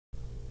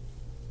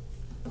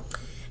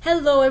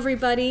Hello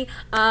everybody,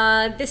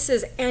 this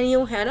is Annie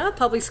Ohana,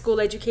 public school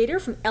educator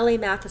from LA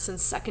Matheson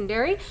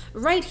Secondary,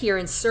 right here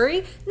in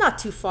Surrey, not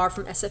too far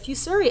from SFU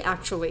Surrey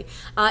actually.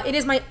 It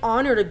is my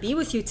honor to be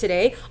with you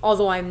today,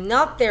 although I'm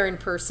not there in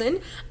person.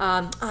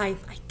 I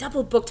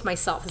double booked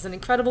myself. There's an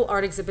incredible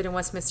art exhibit in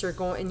Westminster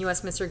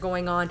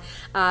going on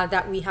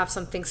that we have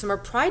some Summer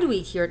Pride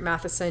Week here at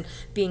Matheson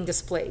being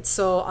displayed.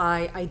 So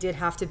I did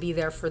have to be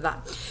there for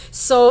that.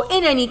 So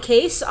in any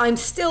case, I'm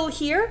still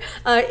here,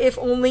 if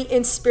only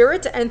in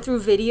spirit and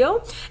through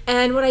video.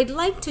 And what I'd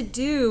like to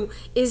do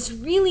is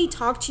really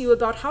talk to you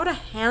about how to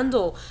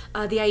handle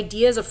the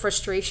ideas of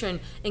frustration,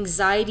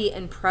 anxiety,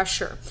 and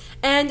pressure.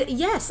 And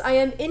yes, I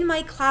am in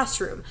my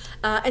classroom,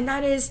 and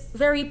that is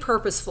very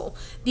purposeful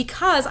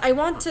because I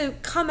want to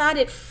come at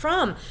it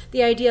from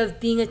the idea of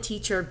being a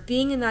teacher,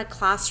 being in that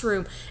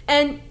classroom.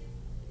 And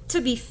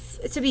to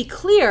be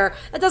clear,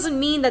 that doesn't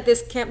mean that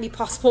this can't be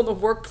possible in the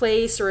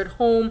workplace or at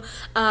home,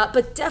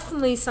 but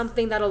definitely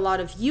something that a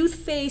lot of youth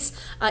face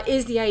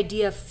is the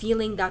idea of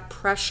feeling that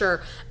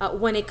pressure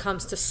when it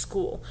comes to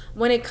school,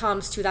 when it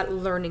comes to that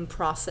learning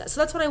process.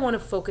 So that's what I want to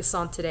focus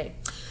on today.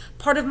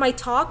 Part of my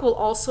talk will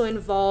also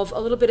involve a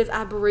little bit of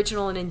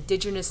Aboriginal and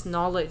Indigenous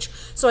knowledge.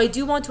 So I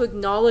do want to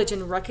acknowledge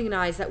and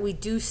recognize that we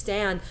do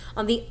stand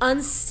on the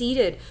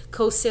unceded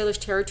Coast Salish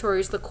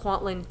territories, the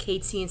Kwantlen,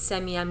 Katzie, and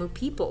Semiahmoo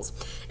peoples.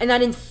 And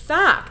that in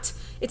fact,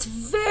 it's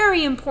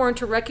very important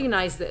to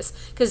recognize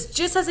this because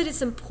just as it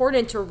is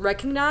important to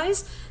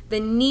recognize the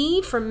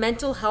need for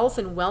mental health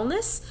and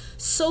wellness,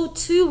 so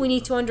too we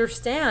need to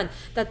understand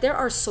that there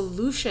are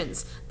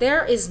solutions.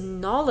 There is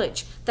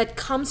knowledge that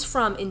comes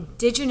from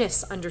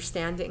Indigenous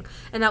understanding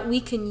and that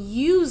we can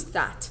use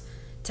that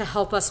to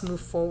help us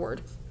move forward.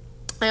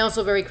 I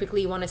also very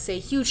quickly want to say a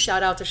huge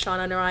shout out to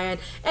Shauna Narayan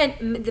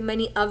and the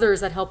many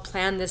others that helped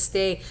plan this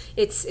day.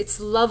 It's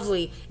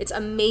lovely. It's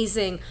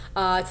amazing.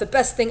 It's the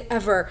best thing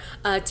ever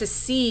to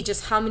see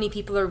just how many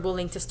people are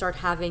willing to start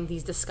having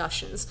these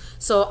discussions.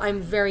 So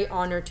I'm very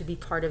honored to be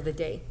part of the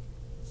day.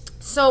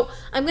 So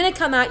I'm going to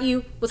come at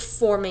you with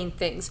four main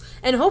things.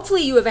 And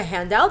hopefully you have a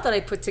handout that I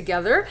put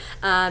together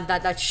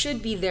that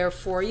should be there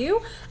for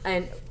you.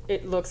 And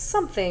it looks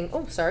something,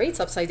 oh, sorry, it's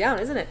upside down,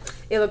 isn't it?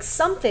 It looks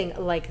something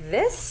like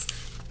this.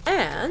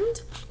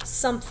 And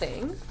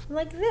something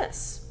like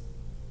this.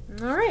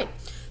 All right.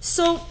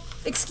 So,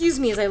 excuse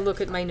me as I look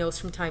at my notes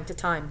from time to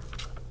time.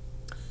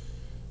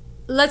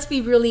 Let's be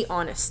really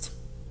honest.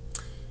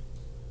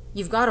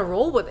 You've got to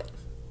roll with it.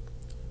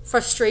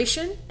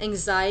 Frustration,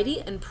 anxiety,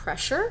 and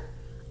pressure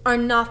are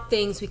not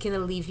things we can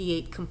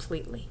alleviate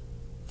completely.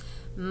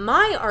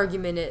 My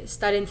argument is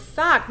that in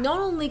fact,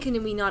 not only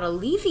can we not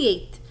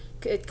alleviate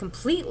it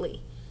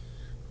completely,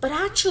 but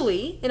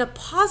actually, in a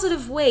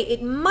positive way,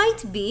 it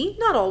might be,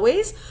 not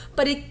always,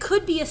 but it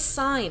could be a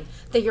sign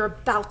that you're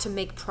about to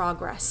make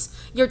progress.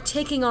 You're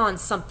taking on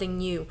something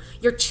new.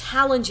 You're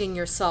challenging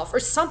yourself, or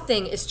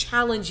something is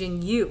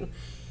challenging you.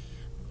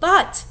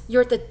 But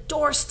you're at the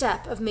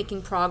doorstep of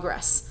making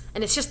progress.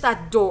 And it's just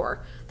that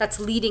door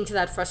that's leading to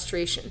that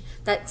frustration,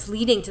 that's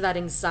leading to that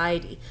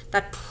anxiety,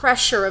 that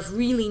pressure of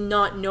really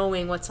not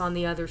knowing what's on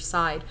the other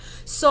side.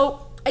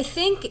 So I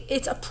think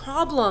it's a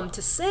problem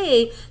to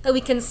say that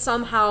we can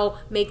somehow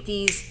make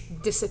these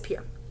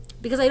disappear,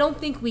 because I don't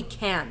think we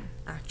can,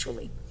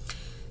 actually.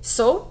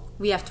 So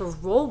we have to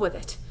roll with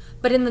it,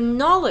 but in the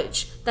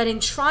knowledge that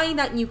in trying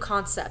that new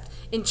concept,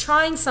 in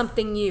trying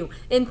something new,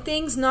 in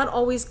things not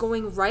always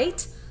going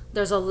right,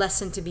 there's a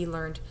lesson to be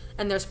learned,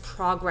 and there's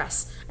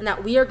progress, and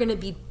that we are going to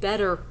be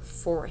better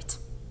for it.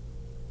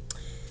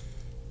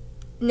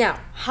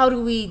 Now, how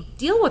do we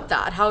deal with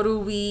that? How do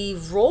we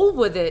roll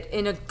with it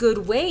in a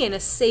good way, in a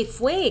safe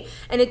way?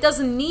 And it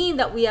doesn't mean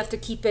that we have to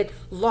keep it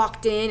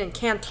locked in and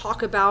can't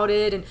talk about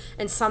it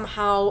and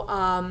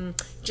somehow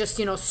just,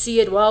 see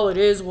it, well, it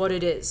is what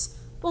it is.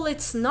 Well,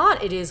 it's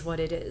not it is what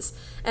it is.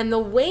 And the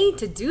way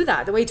to do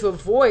that, the way to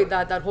avoid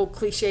that whole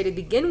cliche to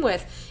begin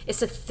with, is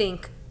to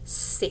think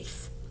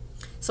safe.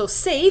 So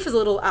SAFE is a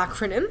little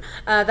acronym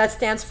that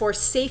stands for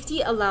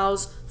Safety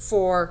Allows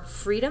for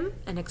Freedom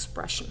and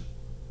Expression.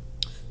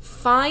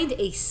 Find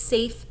a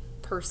safe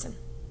person.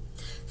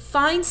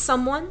 Find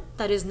someone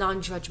that is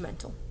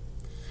non-judgmental,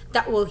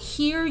 that will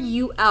hear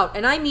you out.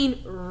 And I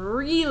mean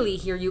really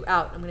hear you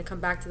out. I'm going to come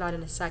back to that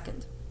in a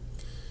second.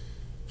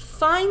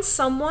 Find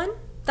someone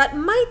that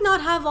might not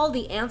have all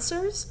the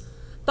answers,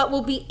 but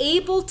will be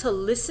able to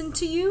listen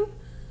to you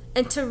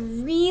and to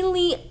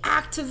really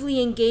actively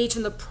engage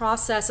in the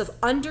process of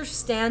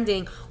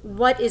understanding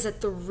what is at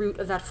the root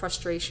of that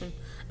frustration,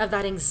 of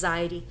that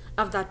anxiety,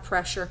 of that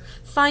pressure.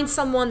 Find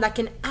someone that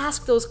can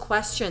ask those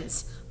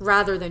questions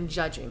rather than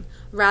judging,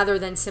 rather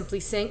than simply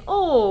saying,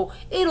 oh,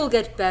 it'll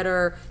get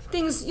better,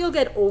 you'll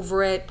get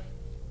over it.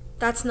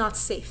 That's not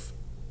safe,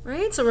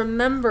 right? So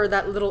remember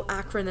that little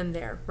acronym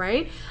there,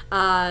 right?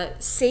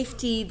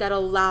 Safety that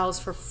allows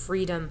for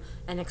freedom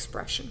and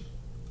expression.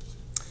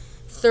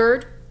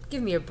 Third,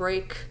 give me a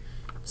break.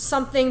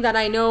 Something that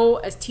I know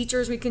as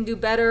teachers we can do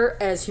better,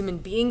 as human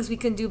beings we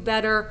can do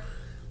better.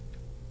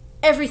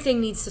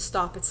 Everything needs to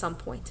stop at some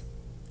point.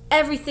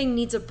 Everything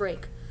needs a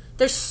break.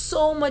 There's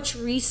so much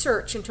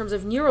research in terms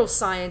of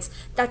neuroscience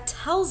that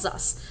tells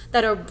us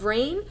that our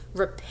brain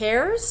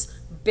repairs,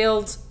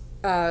 builds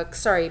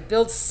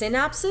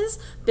synapses,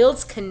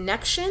 builds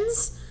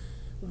connections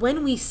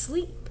when we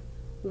sleep,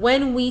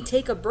 when we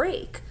take a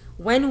break,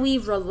 when we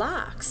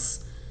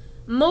relax.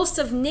 Most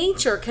of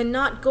nature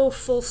cannot go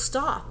full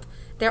stop.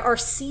 There are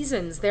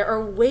seasons, there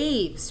are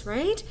waves,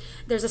 right?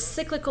 There's a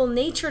cyclical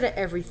nature to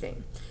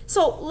everything.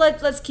 So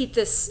let's keep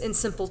this in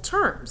simple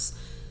terms.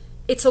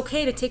 It's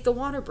okay to take the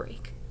water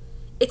break.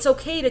 It's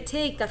okay to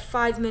take that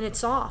 5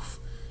 minutes off.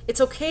 It's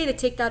okay to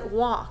take that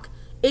walk.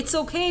 It's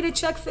okay to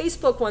check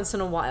Facebook once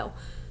in a while.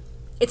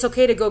 It's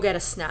okay to go get a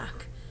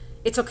snack.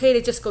 It's okay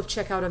to just go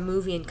check out a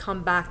movie and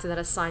come back to that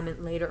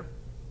assignment later.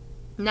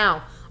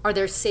 Now, are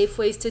there safe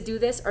ways to do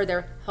this? Are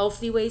there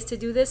healthy ways to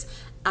do this?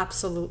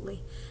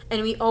 Absolutely.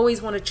 And we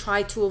always want to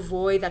try to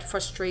avoid that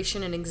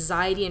frustration and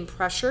anxiety and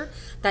pressure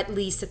that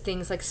leads to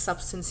things like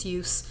substance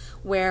use,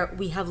 where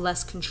we have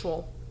less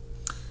control.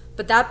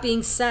 But that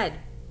being said,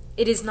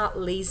 it is not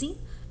lazy.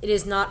 It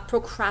is not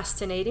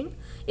procrastinating.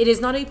 It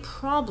is not a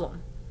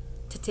problem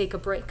to take a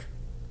break.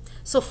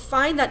 So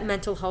find that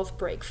mental health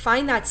break.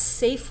 Find that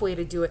safe way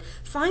to do it.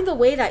 Find the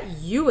way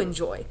that you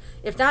enjoy.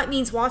 If that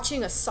means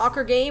watching a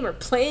soccer game or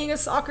playing a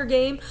soccer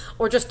game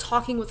or just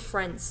talking with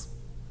friends,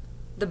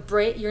 the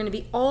break, you're going to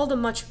be all the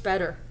much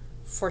better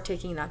for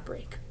taking that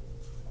break.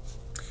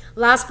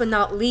 Last but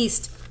not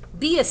least,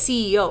 be a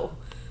CEO.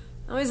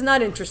 Now, isn't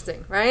that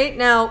interesting, right?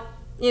 Now,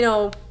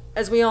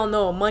 as we all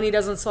know, money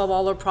doesn't solve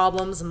all our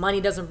problems. Money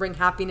doesn't bring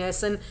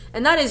happiness. And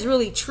that is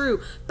really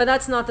true. But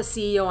that's not the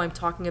CEO I'm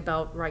talking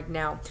about right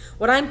now.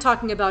 What I'm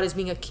talking about is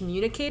being a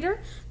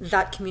communicator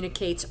that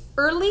communicates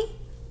early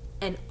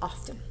and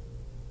often.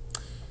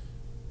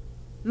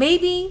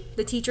 Maybe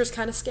the teacher's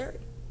kind of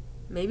scary.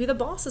 Maybe the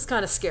boss is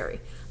kind of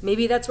scary.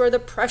 Maybe that's where the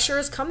pressure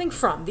is coming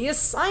from, the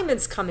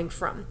assignment's coming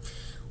from.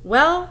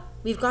 Well,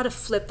 we've got to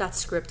flip that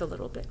script a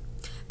little bit.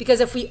 Because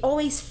if we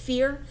always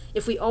feel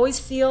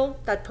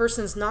that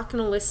person's not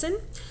going to listen,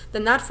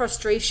 then that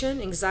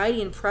frustration,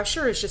 anxiety, and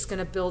pressure is just going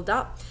to build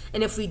up.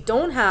 And if we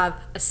don't have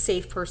a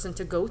safe person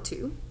to go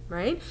to,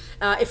 right?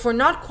 If we're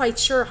not quite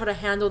sure how to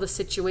handle the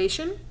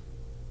situation,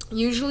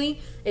 usually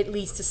it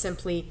leads to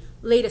simply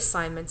late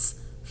assignments,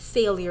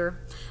 failure.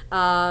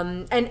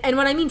 And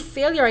when I mean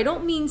failure, I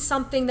don't mean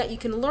something that you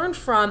can learn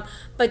from,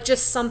 but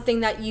just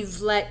something that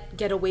you've let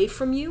get away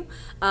from you,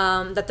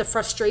 that the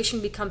frustration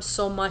becomes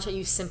so much that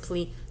you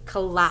simply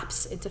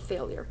collapse into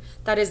failure.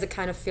 That is the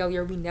kind of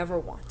failure we never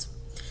want.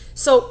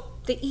 So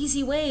the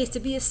easy way is to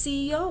be a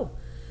CEO.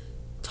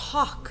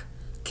 Talk,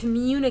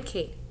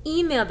 communicate,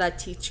 email that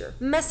teacher.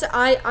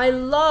 I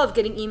love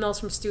getting emails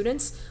from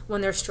students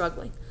when they're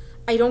struggling.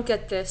 I don't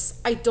get this.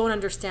 I don't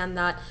understand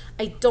that.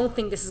 I don't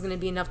think this is going to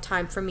be enough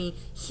time for me.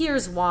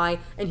 Here's why,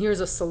 and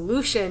here's a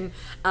solution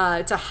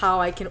to how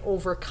I can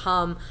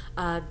overcome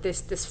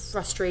this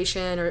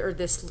frustration or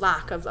this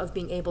lack of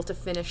being able to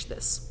finish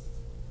this.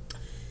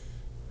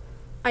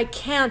 I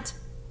can't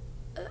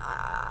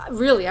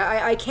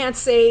I can't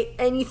say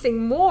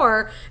anything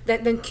more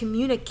than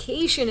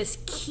communication is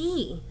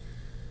key.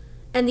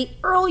 And the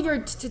earlier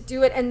to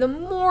do it and the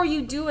more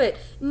you do it,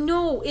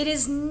 no, it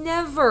is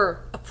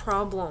never a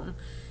problem.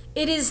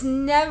 It is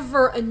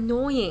never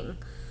annoying.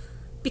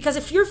 Because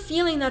if you're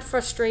feeling that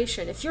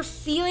frustration, if you're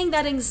feeling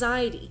that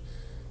anxiety,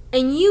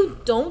 and you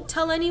don't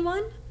tell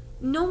anyone,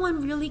 no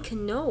one really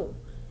can know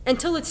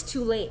until it's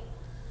too late.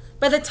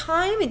 By the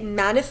time it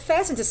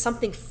manifests into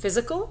something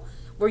physical,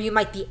 where you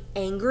might be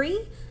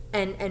angry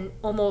and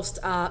almost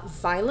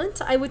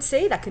violent, I would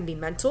say. That can be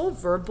mental,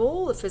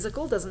 verbal,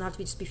 physical, doesn't have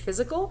to just be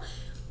physical.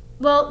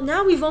 Well,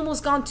 now we've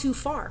almost gone too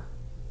far.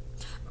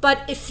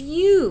 But if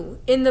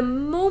you, in the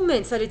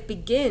moments that it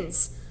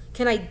begins,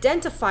 can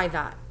identify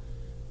that,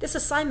 this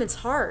assignment's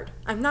hard,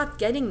 I'm not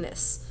getting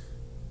this,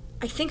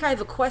 I think I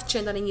have a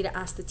question that I need to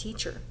ask the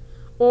teacher.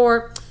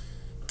 Or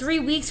 3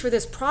 weeks for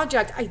this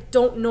project, I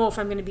don't know if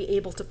I'm going to be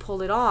able to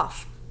pull it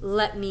off.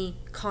 Let me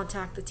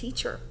contact the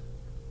teacher.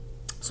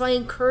 So I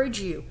encourage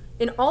you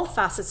in all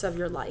facets of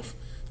your life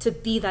to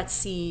be that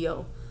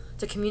CEO,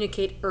 to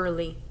communicate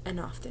early and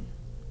often.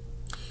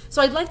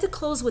 So I'd like to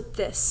close with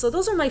this. So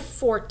those are my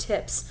 4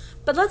 tips,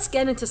 but let's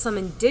get into some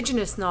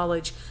indigenous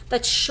knowledge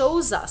that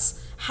shows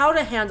us how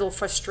to handle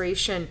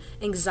frustration,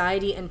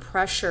 anxiety, and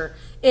pressure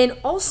in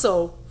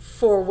also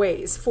 4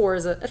 ways. 4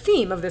 is a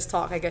theme of this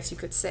talk, I guess you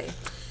could say.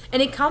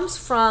 And it comes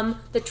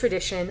from the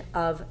tradition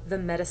of the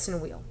medicine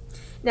wheel.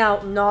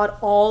 Now, not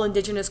all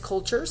indigenous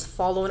cultures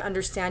follow an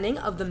understanding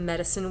of the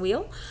medicine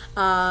wheel.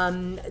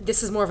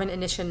 This is more of an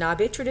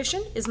Anishinaabe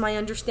tradition, is my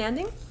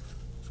understanding.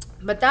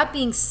 But that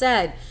being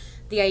said,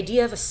 the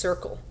idea of a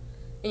circle,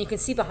 and you can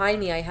see behind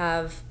me I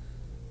have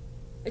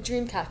a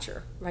dream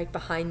catcher right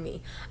behind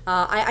me.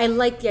 I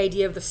like the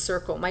idea of the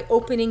circle. My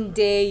opening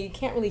day, you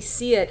can't really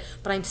see it,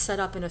 but I'm set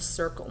up in a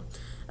circle.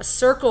 A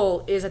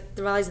circle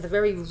lies at the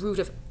very root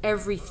of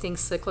everything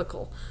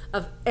cyclical,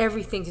 of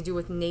everything to do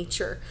with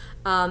nature.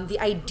 The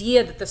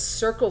idea that the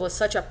circle is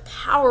such a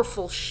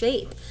powerful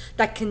shape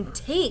that can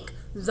take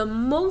the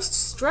most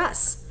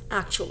stress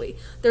actually.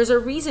 There's a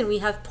reason we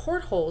have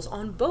portholes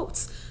on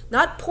boats.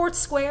 Not port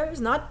squares,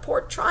 not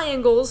port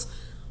triangles,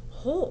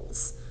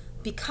 holes.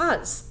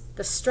 Because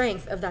the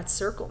strength of that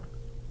circle.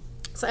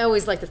 So I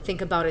always like to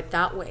think about it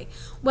that way.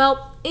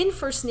 Well, in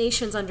First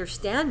Nations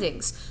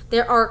understandings,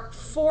 there are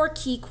 4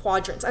 key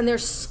quadrants, and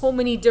there's so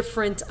many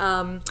different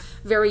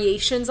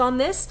variations on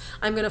this.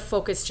 I'm going to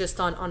focus just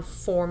on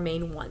 4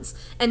 main ones,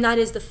 and that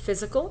is the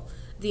physical,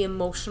 the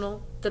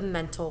emotional, the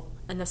mental,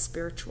 and the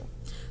spiritual.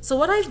 So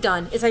what I've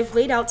done is I've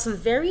laid out some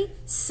very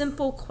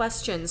simple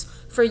questions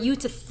for you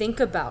to think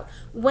about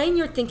when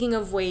you're thinking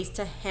of ways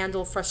to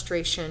handle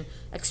frustration,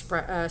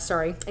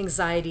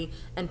 anxiety,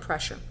 and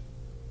pressure.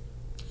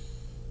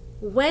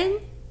 When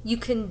you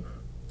can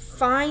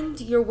find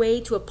your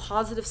way to a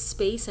positive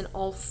space in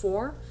all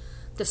 4,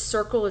 the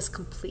circle is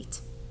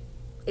complete.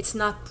 It's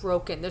not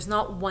broken. There's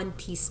not one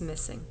piece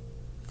missing.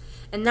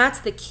 And that's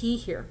the key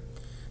here,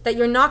 that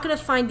you're not going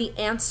to find the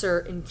answer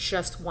in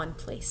just one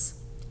place.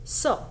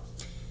 So,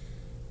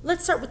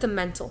 let's start with the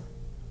mental.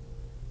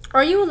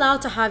 Are you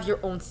allowed to have your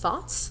own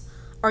thoughts?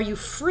 Are you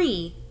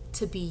free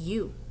to be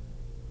you?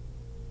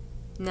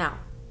 Now,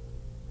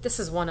 this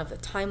is one of the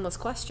timeless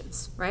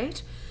questions,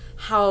 right?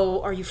 How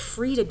are you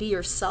free to be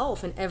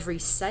yourself in every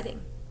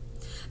setting?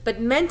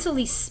 But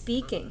mentally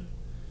speaking,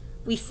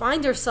 we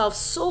find ourselves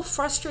so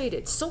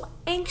frustrated, so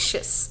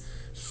anxious,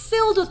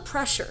 filled with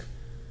pressure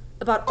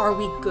about, are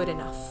we good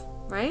enough,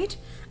 right?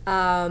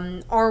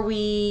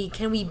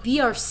 Can we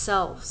be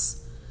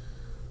ourselves?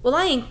 Well,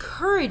 I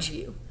encourage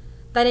you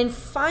that in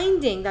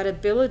finding that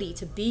ability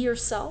to be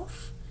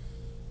yourself,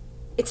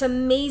 it's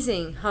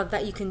amazing how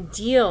that you can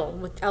deal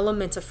with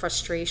elements of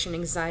frustration,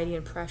 anxiety,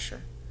 and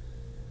pressure.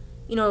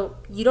 You know,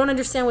 you don't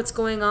understand what's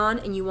going on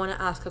and you want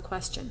to ask a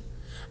question.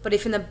 But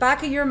if in the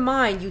back of your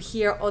mind you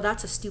hear, oh,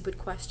 that's a stupid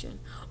question,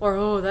 or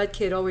oh, that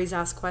kid always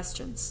asks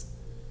questions,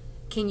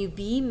 can you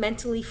be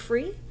mentally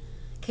free?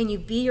 Can you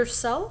be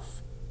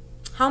yourself?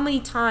 How many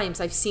times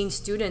I've seen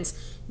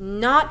students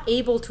not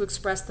able to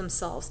express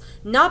themselves,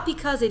 not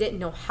because they didn't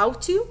know how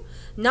to,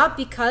 not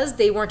because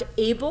they weren't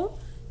able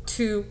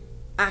to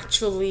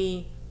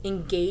actually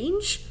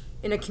engage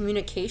in a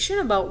communication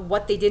about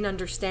what they didn't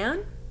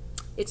understand.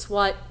 It's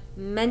what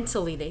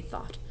mentally they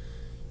thought.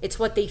 It's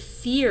what they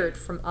feared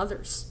from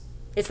others.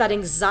 It's that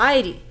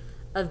anxiety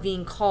of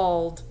being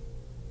called,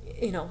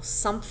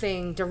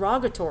 something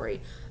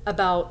derogatory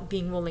about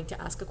being willing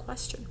to ask a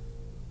question.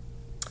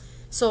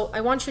 So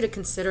I want you to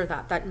consider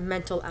that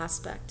mental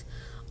aspect.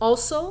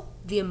 Also,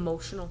 the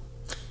emotional.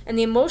 And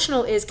the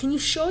emotional is, can you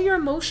show your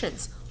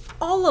emotions,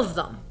 all of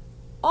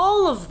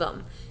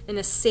them, in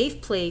a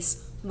safe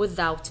place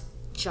without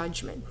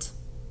judgment?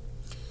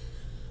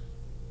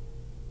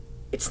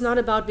 It's not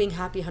about being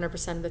happy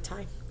 100% of the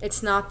time.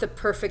 It's not the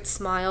perfect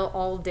smile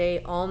all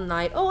day, all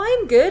night. Oh,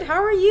 I'm good.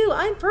 How are you?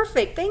 I'm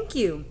perfect. Thank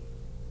you.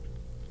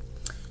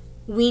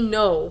 We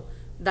know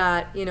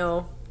that,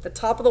 the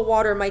top of the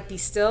water might be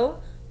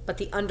still, but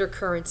the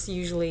undercurrent's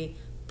usually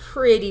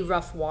pretty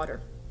rough water.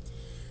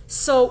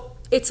 So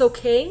it's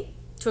okay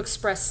to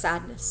express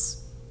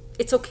sadness.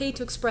 It's okay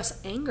to express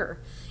anger.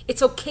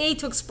 It's okay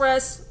to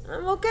express,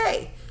 I'm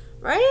okay,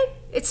 right?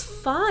 It's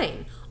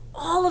fine.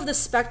 All of the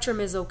spectrum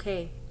is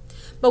okay.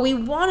 But we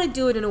want to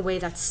do it in a way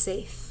that's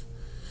safe.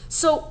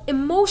 So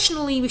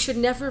emotionally, we should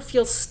never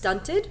feel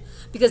stunted,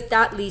 because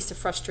that leads to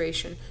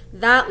frustration.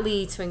 That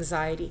leads to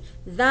anxiety.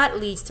 That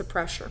leads to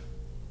pressure.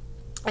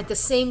 At the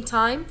same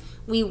time,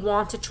 we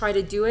want to try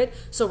to do it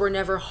so we're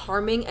never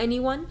harming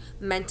anyone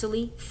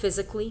mentally,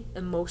 physically,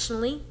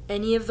 emotionally,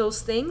 any of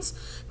those things,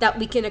 that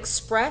we can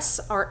express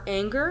our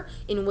anger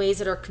in ways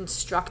that are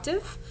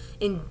constructive,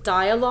 in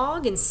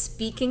dialogue, in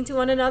speaking to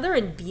one another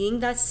and being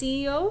that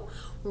CEO,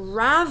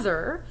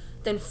 rather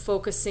than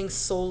focusing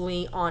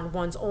solely on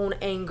one's own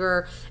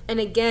anger. And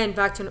again,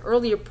 back to an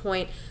earlier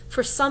point,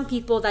 for some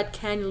people that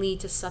can lead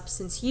to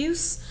substance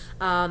use,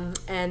 and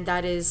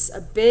that is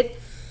a bit,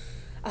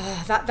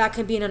 that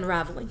can be an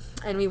unraveling.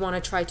 And we want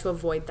to try to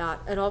avoid that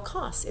at all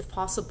costs, if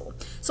possible.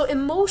 So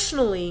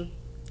emotionally,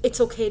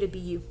 it's okay to be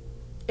you.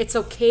 It's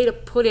okay to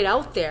put it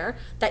out there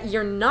that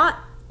you're not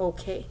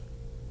okay.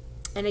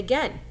 And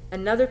again,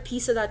 another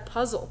piece of that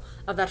puzzle,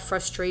 of that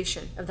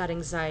frustration, of that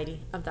anxiety,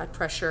 of that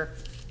pressure,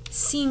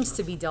 seems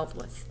to be dealt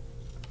with.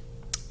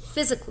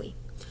 Physically,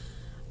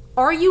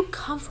 are you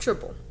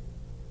comfortable?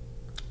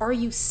 Are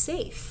you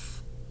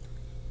safe?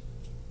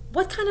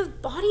 What kind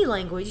of body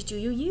language do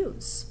you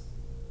use?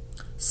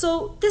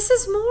 So this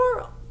is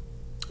more,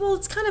 well,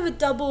 it's kind of a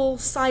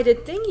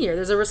double-sided thing here.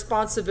 There's a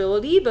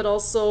responsibility, but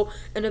also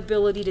an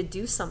ability to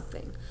do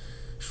something.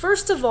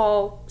 First of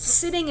all,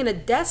 sitting in a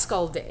desk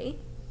all day,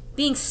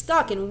 being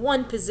stuck in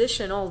one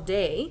position all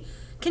day,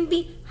 can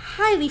be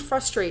highly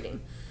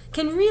frustrating,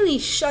 can really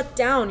shut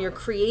down your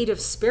creative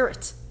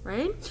spirit,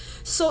 right?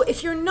 So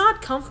if you're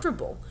not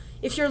comfortable,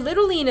 if you're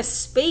literally in a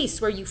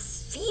space where you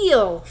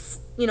feel,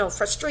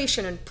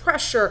 frustration and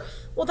pressure,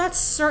 well, that's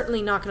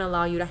certainly not going to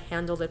allow you to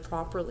handle it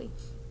properly.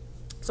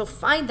 So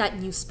find that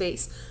new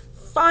space.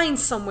 Find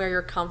somewhere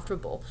you're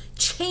comfortable.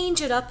 Change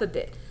it up a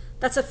bit.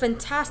 That's a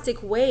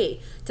fantastic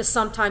way to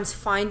sometimes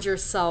find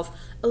yourself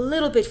a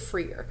little bit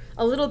freer,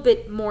 a little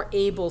bit more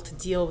able to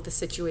deal with the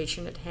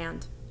situation at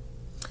hand.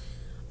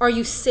 Are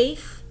you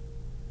safe?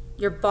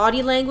 Your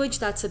body language,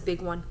 that's a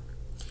big one.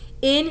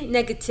 In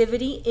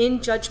negativity,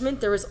 in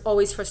judgment, there is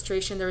always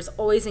frustration, there is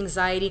always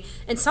anxiety,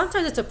 and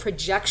sometimes it's a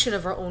projection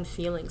of our own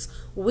feelings.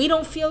 We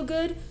don't feel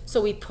good,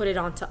 so we put it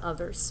onto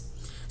others.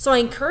 So I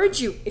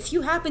encourage you, if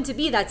you happen to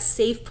be that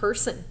safe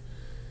person,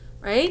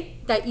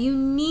 right, that you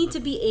need to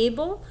be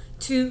able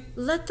to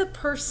let the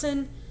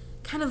person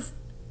kind of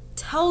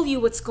tell you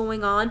what's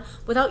going on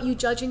without you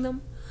judging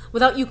them,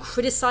 without you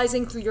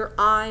criticizing through your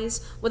eyes,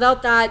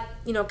 without that,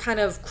 kind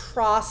of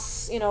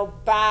cross,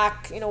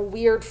 back,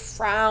 weird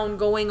frown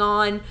going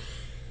on.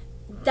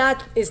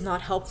 That is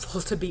not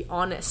helpful, to be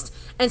honest.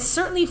 And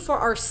certainly for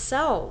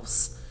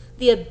ourselves,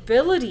 the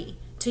ability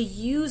to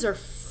use our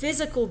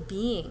physical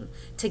being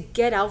to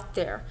get out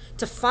there,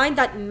 to find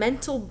that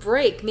mental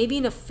break, maybe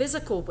in a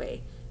physical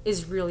way,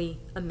 is really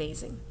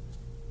amazing.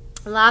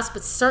 Last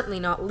but certainly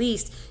not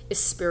least is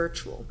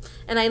spiritual.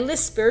 And I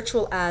list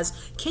spiritual as,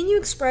 can you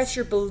express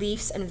your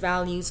beliefs and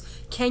values?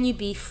 Can you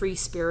be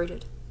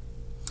free-spirited?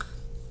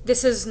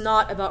 This is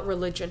not about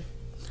religion.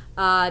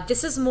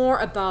 This is more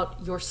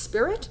about your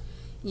spirit,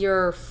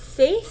 your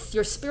faith,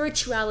 your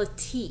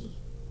spirituality.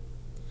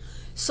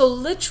 So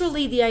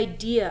literally the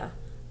idea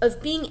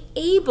of being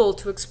able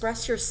to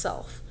express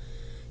yourself,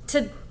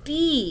 to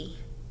be,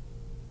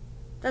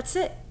 that's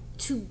it,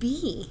 to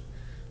be.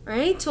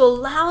 Right? To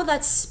allow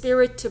that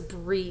spirit to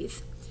breathe.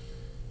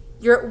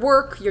 You're at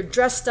work, you're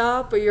dressed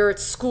up, or you're at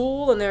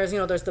school, and there's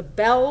the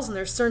bells, and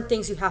there's certain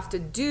things you have to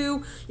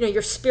do.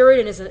 Your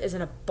spirit is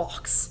in a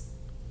box.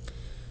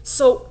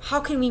 So how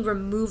can we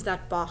remove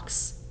that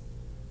box?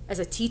 As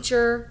a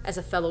teacher, as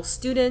a fellow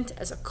student,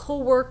 as a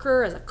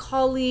co-worker, as a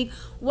colleague,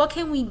 what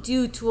can we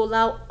do to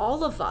allow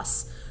all of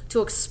us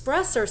to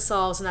express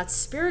ourselves in that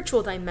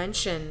spiritual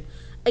dimension,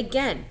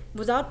 again,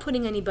 without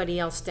putting anybody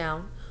else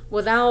down,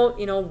 without,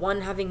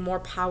 one having more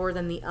power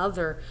than the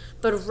other,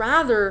 but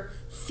rather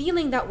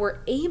feeling that we're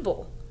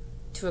able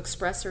to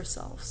express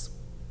ourselves.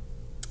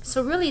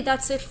 So really,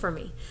 that's it for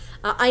me.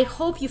 I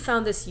hope you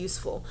found this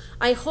useful.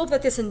 I hope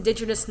that this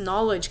Indigenous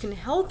knowledge can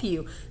help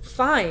you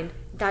find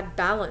that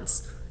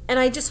balance. And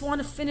I just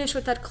want to finish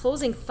with that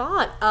closing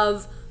thought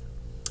of,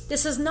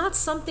 this is not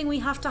something we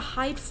have to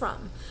hide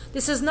from.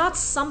 This is not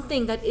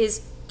something that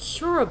is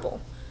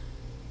curable.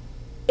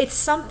 It's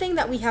something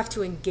that we have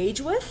to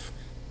engage with,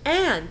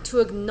 and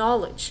to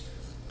acknowledge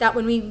that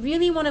when we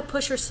really want to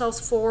push ourselves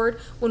forward,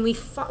 when we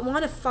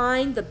want to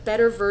find the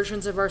better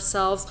versions of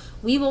ourselves,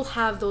 we will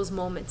have those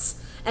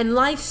moments. And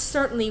life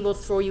certainly will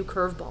throw you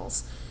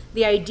curveballs.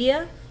 The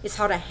idea is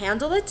how to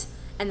handle it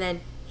and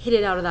then hit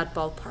it out of that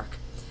ballpark.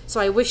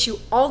 So I wish you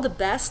all the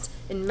best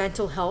in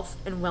mental health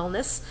and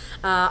wellness.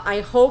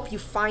 I hope you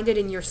find it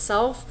in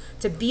yourself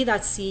to be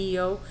that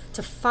CEO,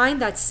 to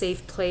find that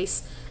safe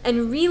place,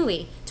 and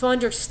really to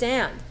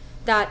understand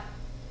that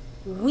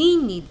we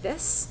need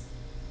this,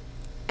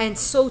 and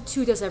so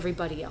too does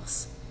everybody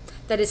else.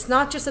 That it's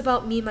not just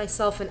about me,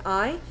 myself, and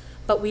I,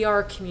 but we are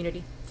a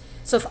community.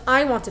 So if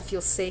I want to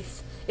feel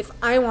safe, if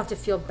I want to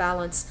feel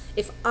balanced,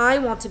 if I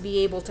want to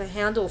be able to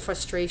handle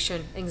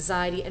frustration,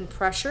 anxiety, and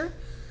pressure,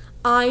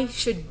 I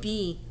should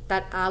be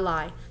that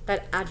ally,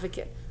 that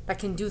advocate that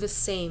can do the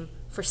same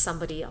for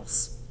somebody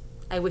else.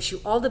 I wish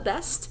you all the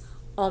best,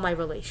 all my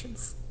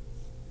relations.